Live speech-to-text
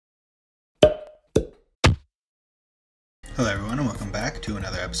Hello everyone and welcome back to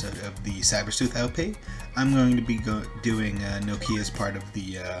another episode of the Sleuth LP. I'm going to be doing Nokia as part of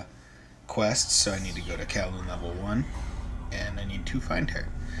the quest, so I need to go to Kowloon level 1 and I need to find her.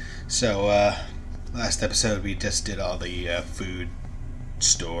 So last episode we just did all the food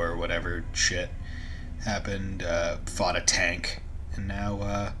store whatever shit happened, fought a tank, and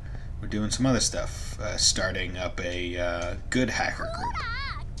now we're doing some other stuff, starting up a good hacker group.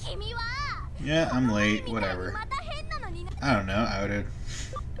 Yeah, I'm late, whatever. I don't know, I would've...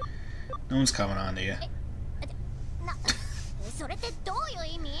 No one's coming on to you.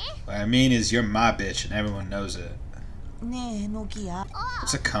 What I mean is you're my bitch and everyone knows it.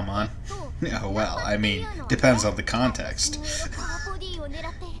 It's a come on. Oh well, I mean, depends on the context.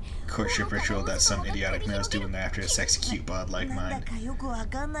 Courtship ritual that some idiotic males do when they're after a sexy cute bod like mine.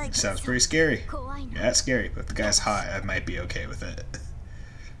 Sounds pretty scary. Yeah, it's scary, but if the guy's hot, I might be okay with it.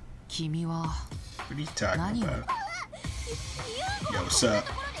 What are you talking about? Yo, what's up?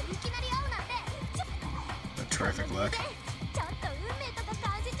 A terrific look.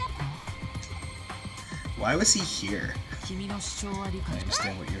 Why was he here? I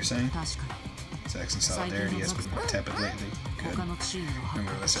understand what you're saying. Sex and solidarity has been more tepid lately. Good.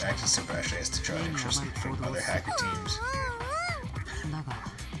 Remember, lesser access to Bash has to draw interest from other hacker teams.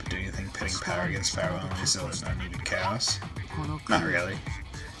 But do you think pitting power against power only is unneeded chaos? Not really.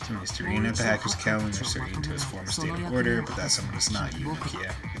 Someone needs to reenact the hacker's Kowloon or restore it into its former state of order, but that someone is not you,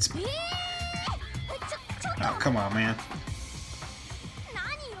 Nokia. It's me. Oh, come on, man.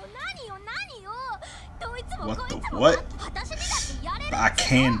 What the what? I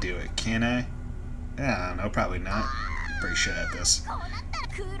can do it, can I? I don't know, probably not. I'm pretty shit at this.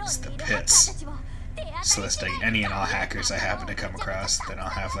 It's the pits. Soliciting any and all hackers I happen to come across, then I'll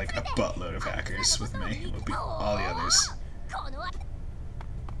have like a buttload of hackers with me. It will be all the others.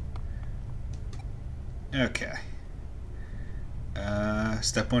 Okay.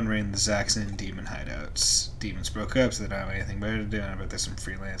 Step 1, raid the Zaxxon demon hideouts. Demons broke up, so they don't have anything better to do, and I bet there's some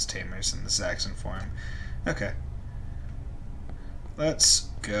freelance tamers in the Zaxxon forum. Okay. Let's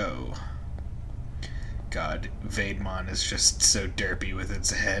go. God, Vademon is just so derpy with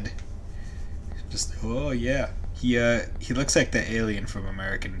its head. Just, oh yeah. He looks like the alien from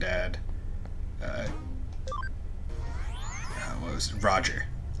American Dad. What was it? Roger.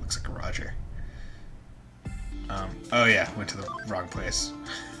 Looks like a Roger. Oh yeah, went to the wrong place.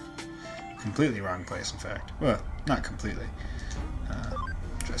 Completely wrong place, in fact. Well, not completely.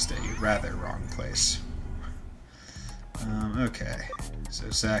 Just a rather wrong place. Okay, so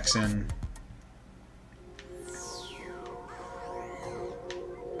Zaxxon.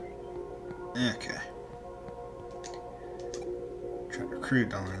 Okay. Try to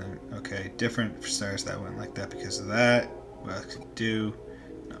recruit, okay, different stars that went like that because of that. What else could do?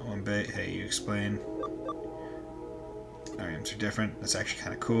 Not one bit. Hey, you explain. Our names are different. That's actually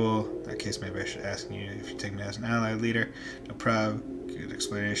kind of cool. In that case, maybe I should ask you if you take me as an ally leader. No problem. Good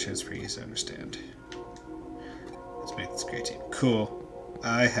explanation. It's pretty easy to understand. Let's make this a great team. Cool.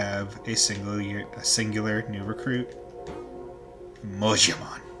 I have a singular new recruit.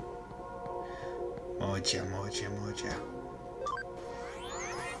 Mojamon. Moja.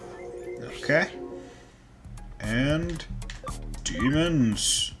 Okay. And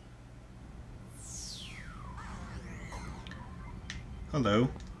demons. Hello.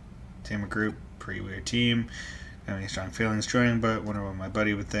 Tamer group, pretty weird team. Got any strong feelings joining, but wonder what my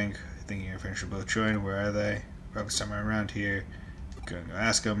buddy would think. Thinking your friends should both join. Where are they? Probably somewhere around here. Gonna go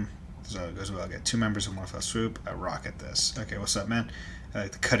ask them. If all goes well, I'll get 2 members in one fell swoop. I rock at this. Okay, what's up, man? I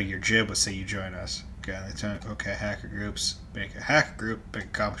like the cut of your jib. Let's say you join us. Okay, hacker groups. Make a hacker group. Big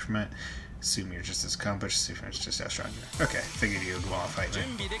accomplishment. Assume you're just as accomplished. See if you're just how strong you are. Okay, figured you'd want to fight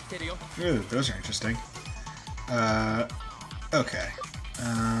me. Ooh, those are interesting. Okay.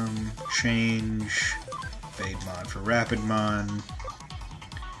 Change Vademon for Rapidmon.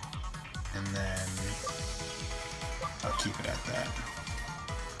 And then I'll keep it at that.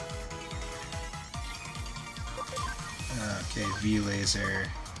 Okay, V-Laser.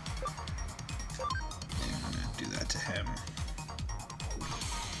 I'm gonna do that to him.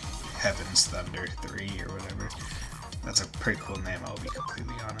 Heaven's Thunder 3 or whatever. That's a pretty cool name, I'll be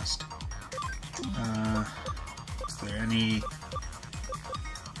completely honest. Is there any...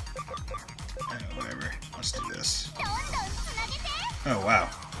 whatever. Let's do this. Oh, wow.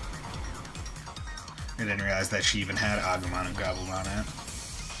 I didn't realize that she even had Agumon and Gabumon in it.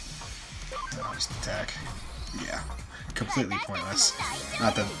 I'll just attack. Yeah. Completely pointless.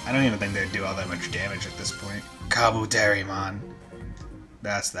 Not that... I don't even think they'd do all that much damage at this point. Kabuterimon.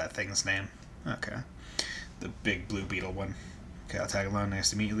 That's that thing's name. Okay. The big blue beetle one. Okay, I'll tag along. Nice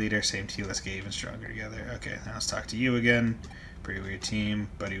to meet you, leader. Same to you. Let's get even stronger together. Okay, now let's talk to you again. Pretty weird team.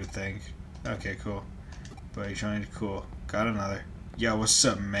 Buddy would think. Okay, cool. Buddy joined. Cool. Got another. Yo, what's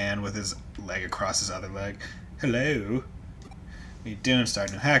up, man? With his leg across his other leg. Hello. What you doing?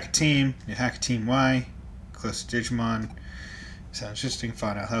 Start a new hacker team. New hacker team Y. Close to Digimon. Sounds interesting.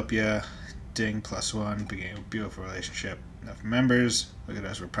 Fine, I'll help ya. Ding, +1. Beginning a beautiful relationship. Enough members. Look at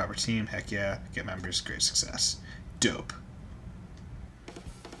us. We're a proper team. Heck yeah. Get members. Great success. Dope.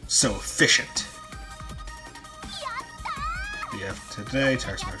 So efficient. Yeah, today,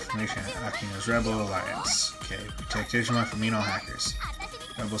 targets more information. Akino's Rebel Alliance. Okay, protect Digimon from mean all hackers.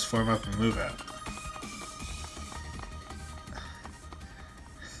 Rebels form up and move out.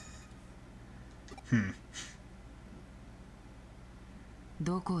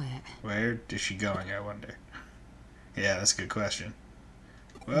 Where is she going, I wonder? Yeah, that's a good question.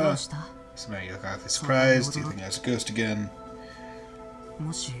 Well, somebody look awfully surprised. Do you think that's a ghost again?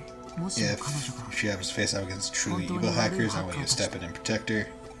 If she happens to face off against truly evil hackers, I want you to step in and protect her.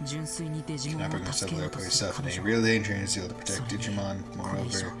 You cannot bring yourself or put yourself in any real danger and zeal to protect Digimon.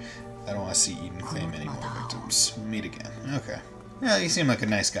 Moreover, I don't want to see Eden claim any more victims. We'll meet again. Okay. Yeah, you seem like a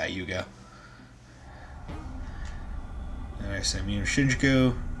nice guy, Yugo. Alright, so Immune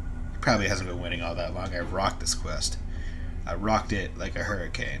Shinjuku probably hasn't been winning all that long. I rocked this quest. I rocked it like a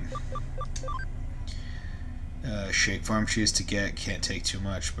hurricane. Shake farm cheese to get, can't take too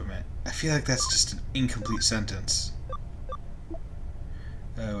much, but man, I feel like that's just an incomplete sentence.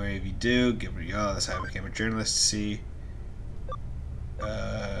 Whatever you do, give it y'all, that's how I became a journalist to see.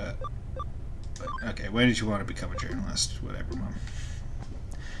 Okay, when did you want to become a journalist? Whatever, Mom.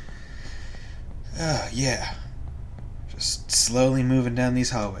 Yeah. Just slowly moving down these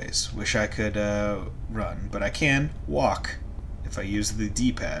hallways. Wish I could run, but I can walk. If I use the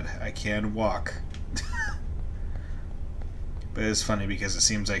D-pad, I can walk. But it's funny because it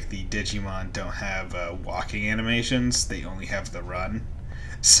seems like the Digimon don't have walking animations, they only have the run.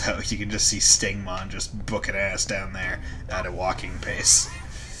 So you can just see Stingmon just booking ass down there at a walking pace.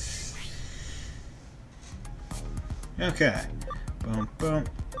 Okay. Boom, boom,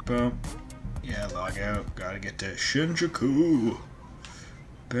 boom. Yeah, log out. Gotta get to Shinjuku.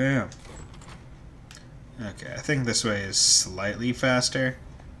 Bam. Okay, I think this way is slightly faster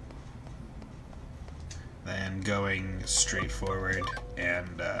than going straight forward.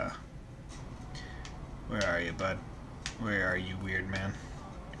 And, where are you, bud? Where are you, weird man?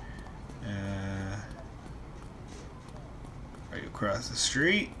 Are you across the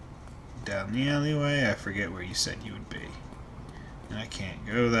street? Down the alleyway? I forget where you said you would be. And I can't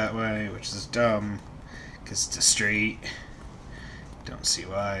go that way, which is dumb, because it's a street. Don't see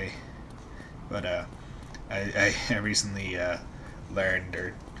why. But, I recently, learned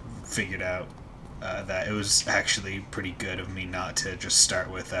or figured out that it was actually pretty good of me not to just start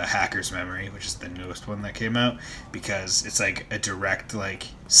with Hacker's Memory, which is the newest one that came out, because it's like a direct like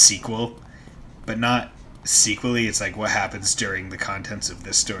sequel, but not sequely. It's like what happens during the contents of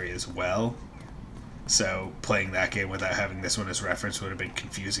this story as well. So playing that game without having this one as reference would have been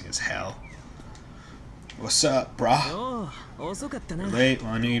confusing as hell. What's up, brah? You're late.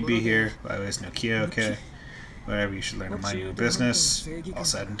 Well, I knew you'd be here. By the way, it's Nokia, okay? Whatever, you should learn to mind your own business. All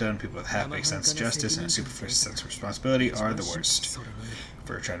said and done, people with a half-baked sense of justice and a superficial sense of responsibility are the worst.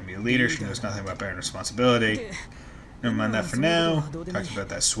 For trying to be a leader, she knows nothing about bearing responsibility. Never mind that for now. Talked about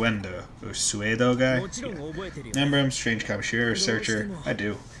that Suendo, or Suedo guy. Yeah. Remember him? Strange Kamishiro researcher. I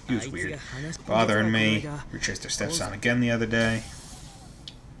do. He was weird. Bothering me. Retraced their steps on again the other day.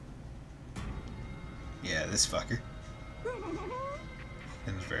 Yeah, this fucker.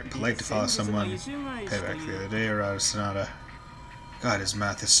 And it's very polite to follow someone. Payback the other day, Arata Sonata. God, his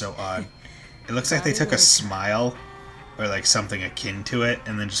mouth is so odd. It looks like they took a smile, or like something akin to it,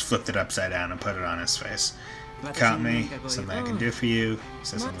 and then just flipped it upside down and put it on his face. Caught me, something I can do for you.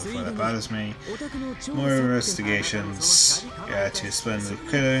 Said something before that bothers me. More investigations. Yeah, too splendidly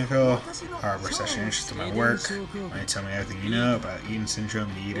critical. Harbor such an interest in my work. Why you tell me everything you know about Eden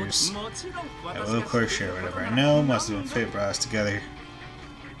Syndrome, the Eaters? I will, of course, share whatever I know. Must have been fate brought us together.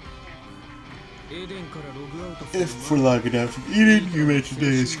 If we're logging out from Eden, you mentioned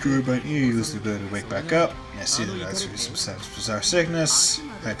today is destroyed by an ear, you lose the ability to wake back up. I see that that's due to some sense of bizarre sickness.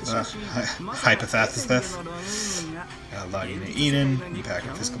 Hypothesis. Logging into Eden, impact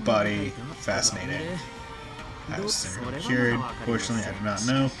on physical body. Fascinating. I was syndrome cured. Fortunately, I do not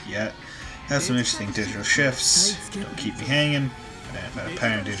know yet. Have some interesting digital shifts. Don't keep me hanging. Identified a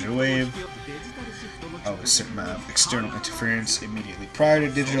pattern digital wave. Always a certain amount of external interference immediately prior to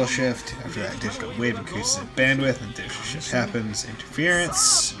digital shift. After that, digital wave increases in bandwidth and digital shift happens.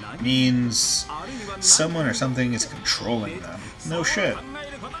 Interference means someone or something is controlling them. No shit.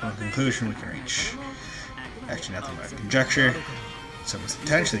 One conclusion we can reach. Actually, nothing but conjecture. Someone's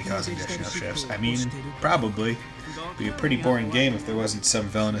intentionally causing additional shifts. I mean, probably. It'd be a pretty boring game if there wasn't some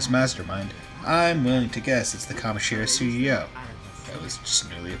villainous mastermind. I'm willing to guess it's the Kamishira CEO. That was just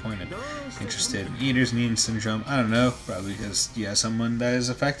newly appointed. Interested in Eater's Need Syndrome? I don't know. Probably because, yeah, someone that is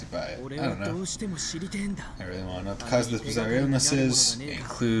affected by it. I don't know. I really want to know what the cause of this bizarre illness is. It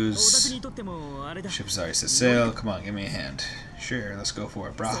includes... Ship's already set sail. Come on, give me a hand. Sure, let's go for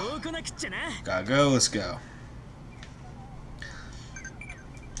it, brah. Gotta go, let's go.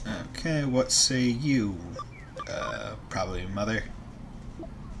 Okay, what say you? Probably mother.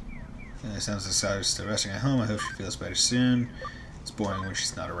 Sounds like Sarah's still resting at home. I hope she feels better soon. It's boring when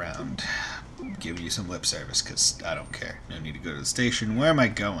she's not around. Give you some lip service, because I don't care. No need to go to the station. Where am I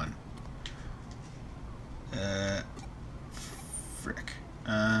going? Frick.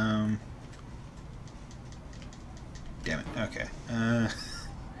 Damn it. Okay.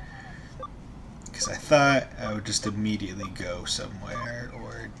 Because I thought I would just immediately go somewhere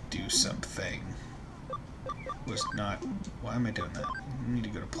or do something. Was not... Why am I doing that? I need to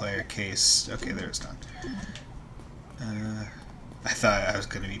go to player case. Okay, there it's done. I thought I was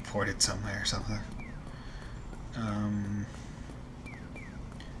going to be ported somewhere or something.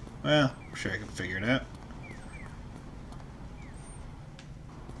 Well, I'm sure I can figure it out.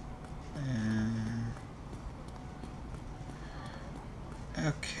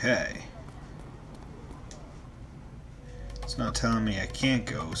 Okay. It's not telling me I can't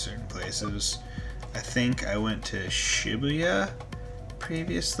go certain places. I think I went to Shibuya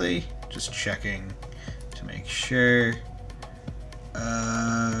previously. Just checking to make sure.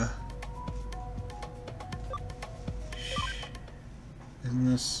 Isn't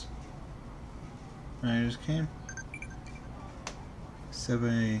this where I just came?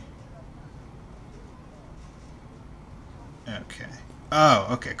 Subway. Okay. Oh,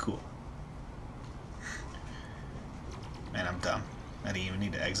 okay, cool. Man, I'm dumb. I didn't even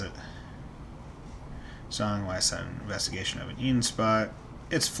need to exit. Song, West Side investigation of an Eden spot.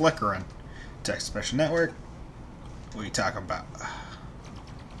 It's flickering. Text special network. What are you talking about?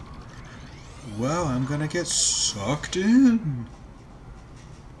 Well, I'm gonna get sucked in.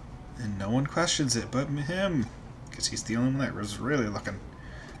 And no one questions it but him. Because he's the only one that was really looking.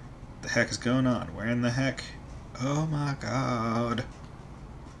 What the heck is going on? Where in the heck? Oh my god.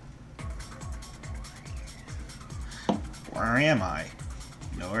 Where am I?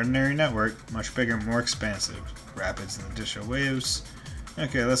 No ordinary network. Much bigger, more expansive. Rapids and additional waves.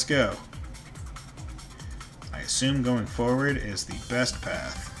 Okay, let's go. I assume going forward is the best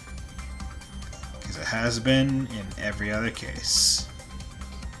path. Because it has been in every other case.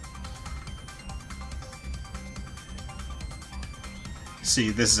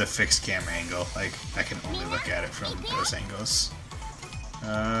 See, this is a fixed camera angle. Like, I can only look at it from those angles.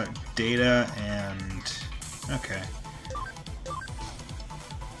 Data and... Okay.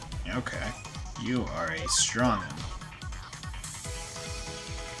 Okay. You are a strong one.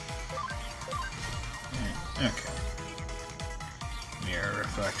 Okay. Mirror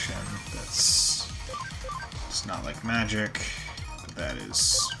reflection. That's... It's not like magic, but that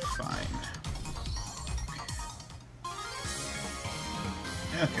is fine.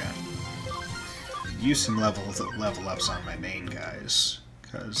 Okay. Use some level ups on my main guys,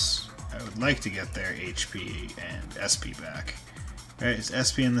 because I would like to get their HP and SP back. Right, is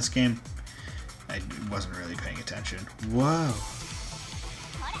SP in this game? I wasn't really paying attention. Whoa!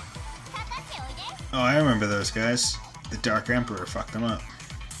 Oh, I remember those guys. The Dark Emperor fucked them up.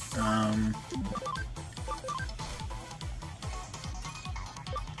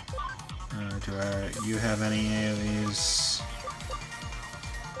 Do you have any of these?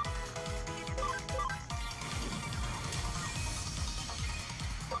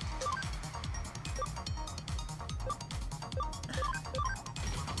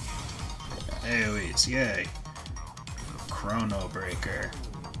 AoEs, yay. Chrono Breaker.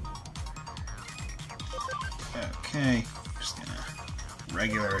 Okay, just gonna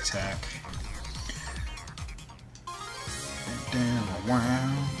regular attack.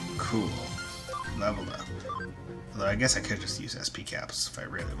 Wow, cool. Leveled up. Although I guess I could just use SP caps if I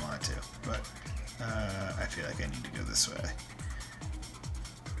really wanted to, but I feel like I need to go this way.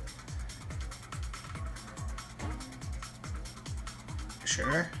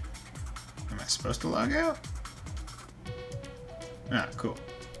 Sure? Am I supposed to log out? Ah, cool.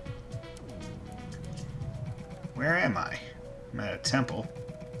 Where am I? I'm at a temple.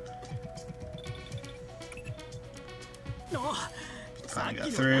 Finally got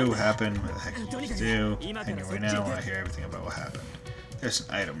through. What happened? What the heck did you do? Hang your way now. I want to hear everything about what happened. There's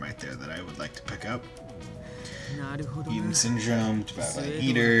an item right there that I would like to pick up. Eden Syndrome, Divided by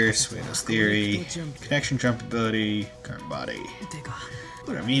Eater, Suedo's Theory, Connection Jump Ability, Current Body.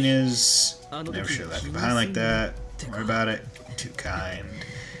 What I mean is, never should have left you behind like that. Don't worry about it. Too kind.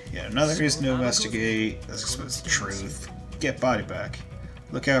 Yet another reason to investigate. Let's expose the truth. Get body back.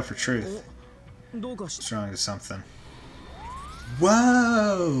 Look out for truth. What's wrong with something?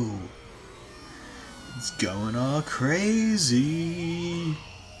 Whoa! It's going all crazy.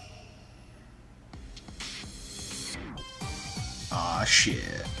 Aw, shit.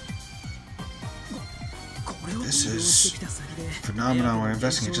 This is a phenomenon we're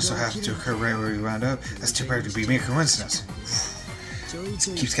investigating. It just so happens to occur right where we wound up. That's too bad to be mere coincidence.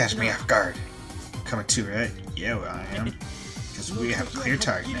 It keeps catching me off guard. Coming too, right? Yeah, well, I am. Because we have a clear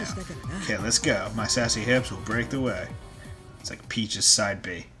target now. Okay, let's go. My sassy hips will break the way. It's like Peach's side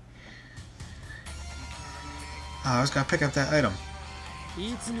B. Oh, I was gonna pick up that item.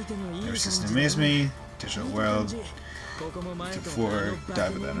 Ever since it amazed me, digital world. Before,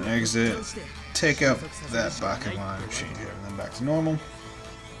 dive without an exit. Take out that Bakugan, change everything back to normal.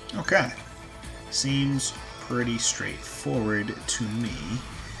 Okay. Seems pretty straightforward to me.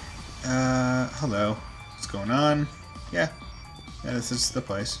 Hello. What's going on? Yeah, this is the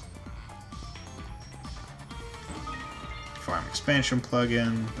place. Farm expansion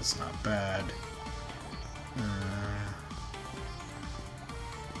plugin. That's not bad.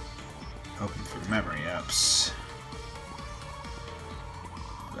 Hoping for memory ups.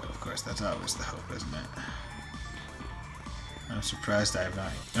 But of course, that's always the hope, isn't it? I'm surprised I have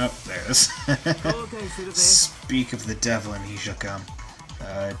not. Oh, there it is. Speak of the devil and he shall come.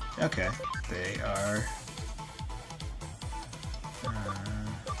 Okay. They are.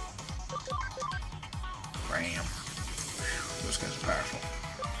 Ram. Those guys are powerful.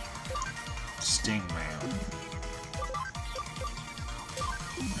 Stingman.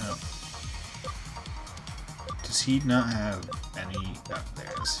 Oh. Does he not have any? Oh, there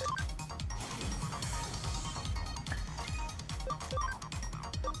it is.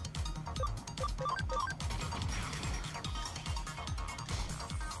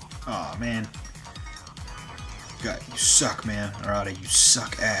 Aw, man. God, you suck, man. Or rather, you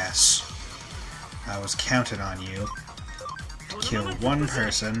suck ass. I was counting on you to kill one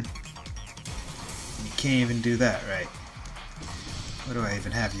person. And you can't even do that, right? What do I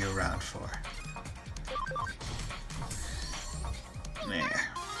even have you around for? There.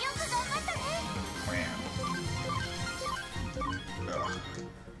 Wham. Ugh.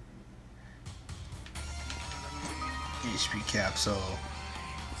 HP capsule.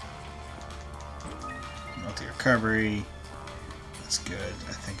 Multi-recovery. That's good.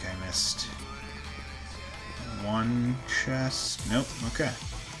 I think I missed one chest. Nope. Okay.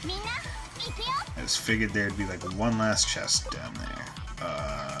 I just figured there'd be like one last chest down there.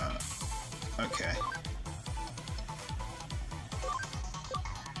 Okay.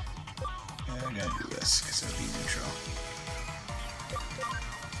 Yeah, I'm gonna do this because it'll be neutral.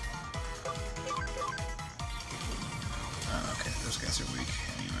 Oh, okay, those guys are weak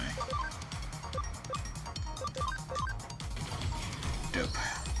anyway. Dope.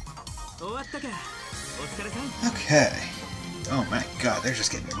 Okay. Oh my god, they're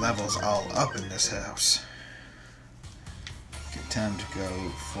just getting levels all up in this house. Okay, time to go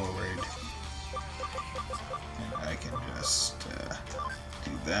forward. And I can just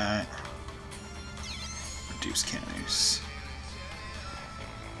do that. Reduce counters.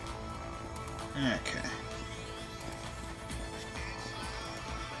 Okay.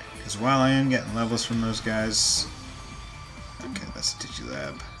 Because while I am getting levels from those guys... Okay, that's a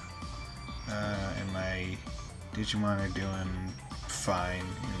Digilab. And my Digimon are doing fine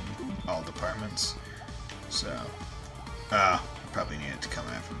in all departments. So, probably need it to come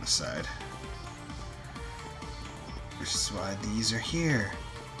out from the side. Which is why these are here.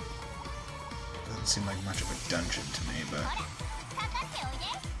 Doesn't seem like much of a dungeon to me, but...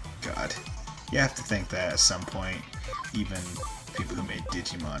 God. You have to think that at some point, even people who made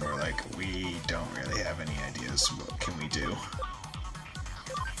Digimon were like, we don't really have any ideas, what can we do?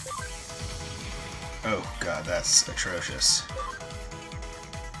 Oh god, that's atrocious.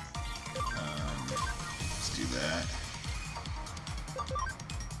 Let's do that.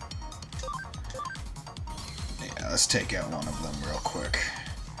 Yeah, let's take out one of them real quick.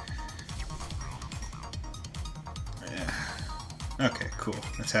 Yeah. Okay, cool.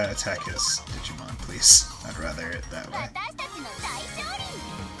 Attack his Digimon, please. I'd rather it that way.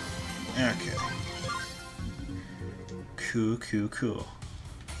 Okay. Cool.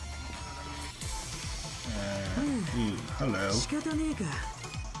 Hello.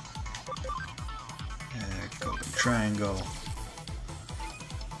 Golden triangle.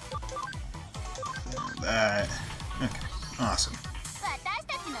 that. Okay, awesome.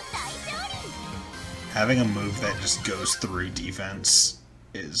 Having a move that just goes through defense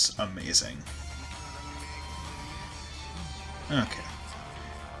is amazing. Okay.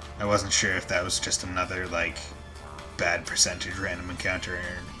 I wasn't sure if that was just another, like, bad percentage random encounter,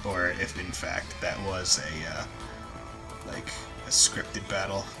 or if in fact that was a scripted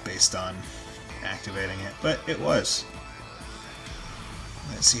battle based on activating it, but it was.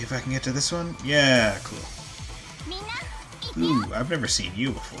 Let's see if I can get to this one. Yeah, cool. Ooh, I've never seen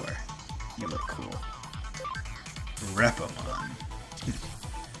you before. You look cool. Repamon.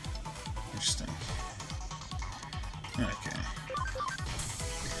 Interesting. Okay.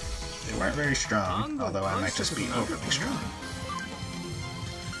 They weren't very strong, although I might just be overly strong.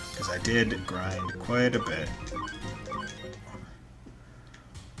 Because I did grind quite a bit.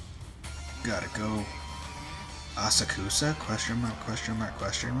 Gotta go. Asakusa? Question mark, question mark,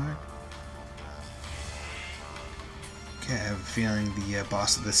 question mark? Okay, I have a feeling the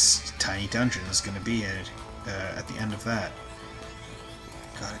boss of this tiny dungeon is going to be at the end of that.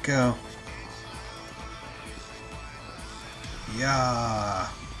 Gotta go. Yeah.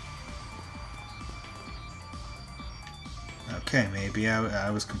 Okay, maybe I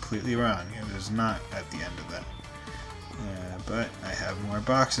was completely wrong. It was not at the end of that. But I have more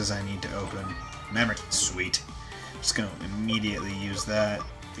boxes I need to open. Memory. Sweet. Just going to immediately use that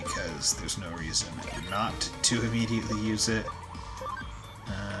because there's no reason not to immediately use it.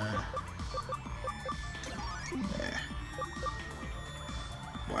 There.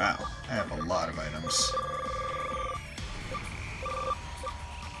 Wow, I have a lot of items.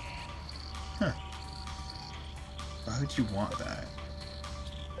 Huh. Why would you want that?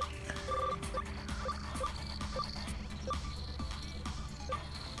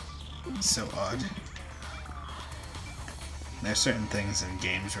 It's so odd. There's certain things in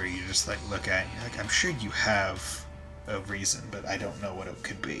games where you just like look at and you're like, I'm sure you have a reason, but I don't know what it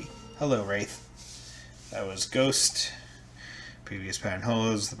could be. Hello, Wraith. That was Ghost. Previous pattern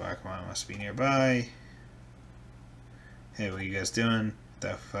holds. The Pokemon must be nearby. Hey, what are you guys doing?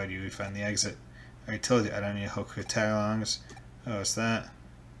 How do we find the exit? I already told you I don't need Hoku tagalongs. Oh, what's that?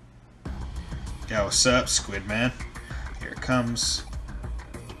 Yeah, what's up, Squid Man? Here it comes.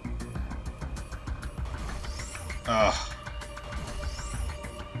 Oh.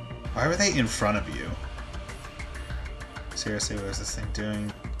 Why were they in front of you? Seriously, what is this thing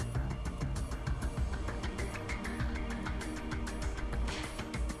doing?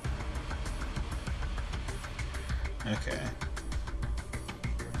 Okay.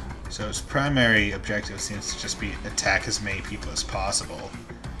 So its primary objective seems to just be attack as many people as possible.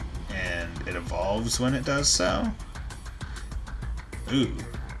 And it evolves when it does so? Ooh.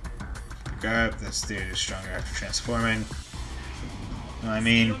 This theory is stronger after transforming. I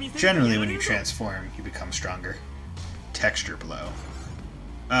mean, generally when you transform, you become stronger. Texture blow.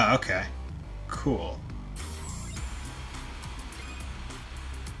 Oh, okay. Cool.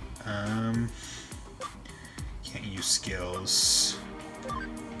 Can't use skills.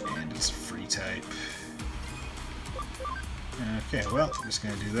 And it's a free type. Okay, well, I'm just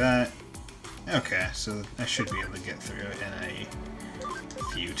gonna do that. Okay, so I should be able to get through it in a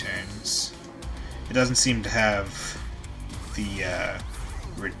few turns. It doesn't seem to have the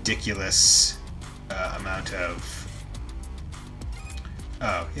ridiculous amount of...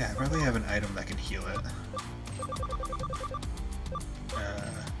 Oh, yeah, I probably have an item that can heal it.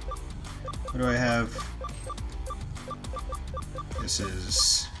 What do I have? This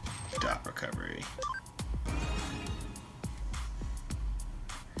is dot recovery.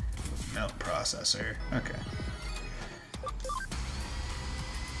 Melt processor. Okay.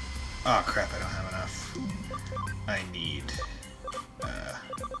 Oh crap, I don't have enough. I need...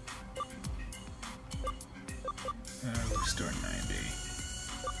 restore 90.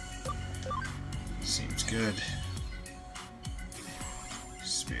 Seems good.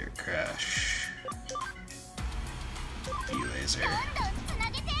 Spirit Crash. D-Laser.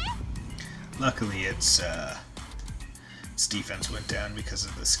 Luckily its defense went down because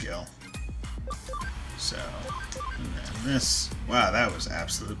of the skill. So, and then this. Wow, that was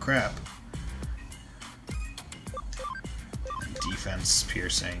absolute crap. And defense,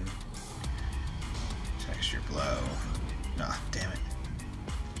 piercing, texture blow. Nah, damn it.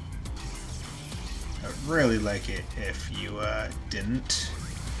 I would really like it if you didn't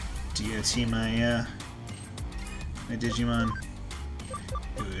DOT my my Digimon.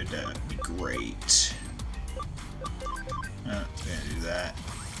 It would be great. Oh, gonna do that.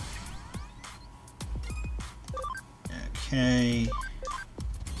 Okay.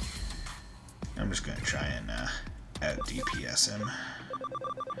 I'm just gonna try and out DPS him.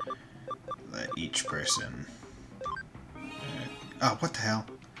 Let each person. Oh, what the hell?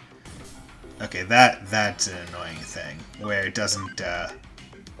 Okay, that's an annoying thing where it doesn't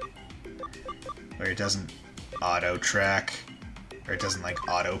auto track, or it doesn't like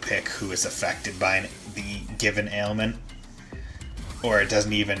auto pick who is affected by the given ailment, or it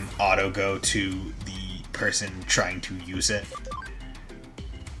doesn't even auto go to the person trying to use it.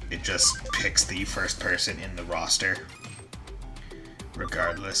 It just picks the first person in the roster,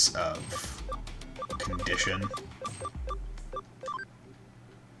 regardless of condition.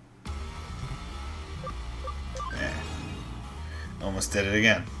 Almost did it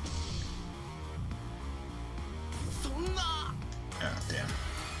again. Oh, damn.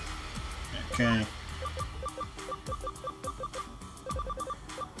 Okay.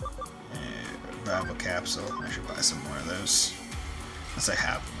 Revival capsule. I should buy some more of those. Unless I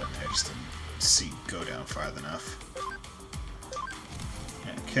have them in there, just didn't go down far enough.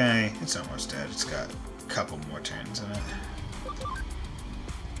 Okay, it's almost dead. It's got a couple more turns in it.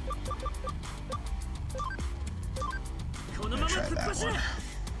 I'm gonna try that one.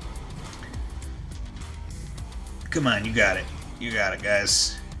 Come on, you got it. You got it,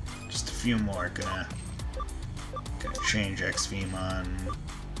 guys. Just a few more. Gonna change XVmon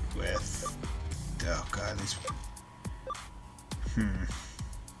with... Oh god, these...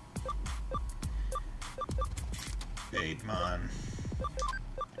 Vademon.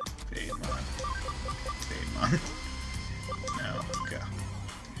 Vademon. Vademon. No, go.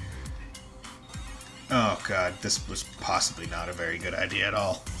 Oh god, this was possibly not a very good idea at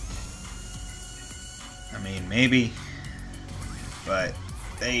all. I mean, maybe, but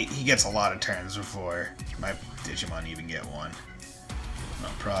he gets a lot of turns before my Digimon even get one. No,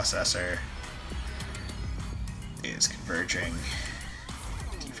 processor is converging.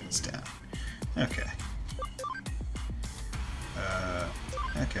 Defense down. Okay.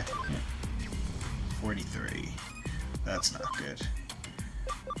 Okay. Yeah. 43. That's not good.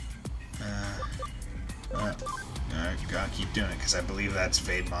 I gotta keep doing it because I believe that's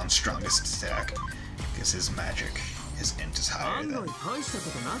Vademon's strongest attack. Because his magic, his int is higher than...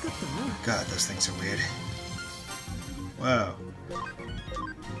 God, those things are weird. Whoa.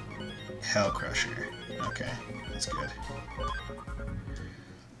 Hell Crusher. Okay, that's good.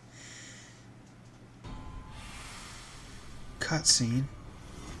 Cutscene.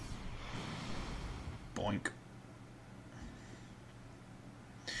 Boink.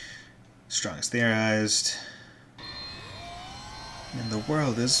 Strongest theorized. And the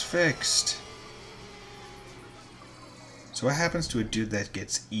world is fixed. So what happens to a dude that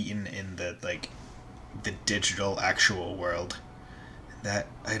gets eaten in the, like, the digital actual world? That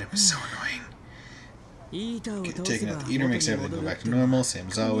item is so annoying. Taking out the eater makes everything go back to normal, same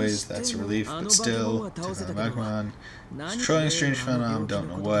as always. That's a relief, but still. Take out the Pokemon. Controlling a strange phenom, don't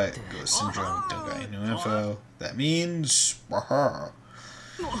know what. Ghost syndrome, don't got any new info. That means... What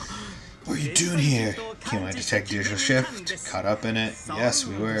are you doing here? Came I detect digital shift? Caught up in it? Yes,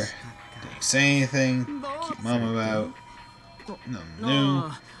 we were. Didn't say anything. Keep mum about. Nothing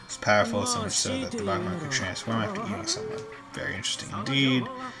new. It's powerful, so much so that the Pokemon could transform after eating someone. Very interesting indeed.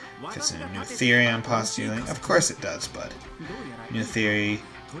 Fits in a new theory on postuling. Of course it does, bud. New theory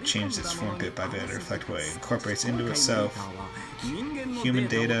changes its form bit by bit to reflect what it incorporates into itself. Human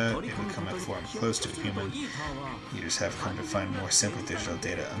data, it will come at form close to a human. You just have come to find more simple digital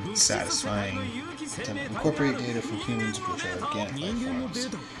data unsatisfying. Incorporate data from humans which are organic life forms.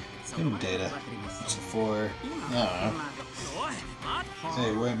 Human data. It's for... I don't know.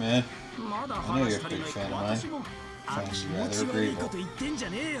 Hey, wait, man. I know you're a big fan of mine. I find you rather agreeable.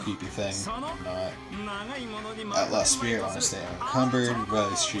 Creepy thing. Not. Outlaw spirit want to stay unencumbered. Rally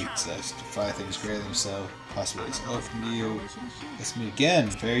the streets that defy things greater than yourself. Possibilities open to you. Let's meet again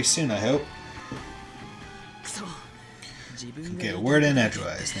very soon, I hope. Can get a word in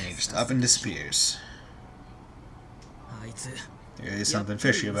edgewise, then he just up and disappears. There is something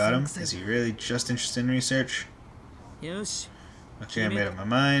fishy about him. Is he really just interested in research? Okay, I made up my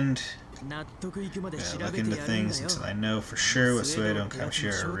mind. Gonna look into things until I know for sure what Sleuth and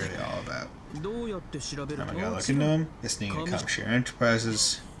Kamishiro are really all about. How am I gonna look into them? Listening to Kamishiro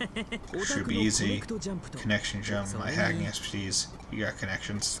Enterprises. Should be easy. Connection jump, my hacking expertise. You got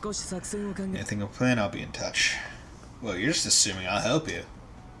connections. Anything of a plan, I'll be in touch. Well, you're just assuming I'll help you.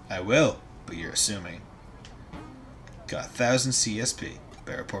 I will, but you're assuming. Got 1,000 CSP.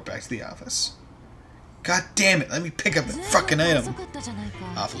 Better report back to the office. God damn it, let me pick up that fucking item.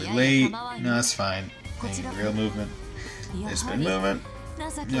 Awfully late. No, it's fine. I need real movement. There's been movement.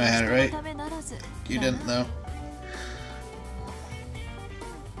 Knew I had it right. You didn't, though.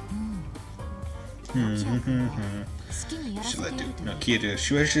 She let Nokia do as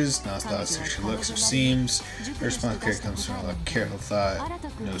she wishes, not thoughts as she looks or seems. Her response here comes from a careful thought,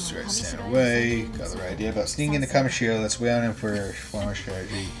 knows the right stand away, got the right idea about sneaking into Kamishiro, let's wait on him for former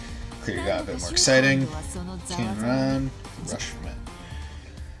strategy. Clear got a bit more exciting. Can't run, rush from it.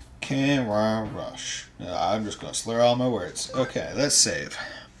 Can't run, rush. No, I'm just gonna slur all my words. Okay, let's save.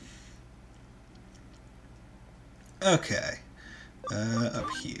 Okay, up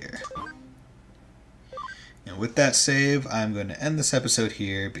here. And with that save, I'm going to end this episode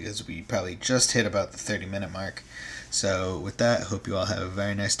here because we probably just hit about the 30-minute mark. So with that, I hope you all have a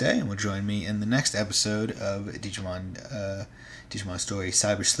very nice day and will join me in the next episode of Digimon Story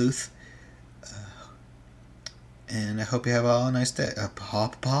Cyber Sleuth. And I hope you have all a nice day.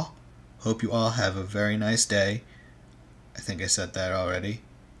 Hope you all have a very nice day. I think I said that already.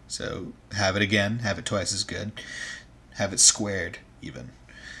 So have it again. Have it twice as good. Have it squared, even.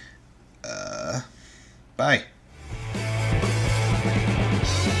 Bye.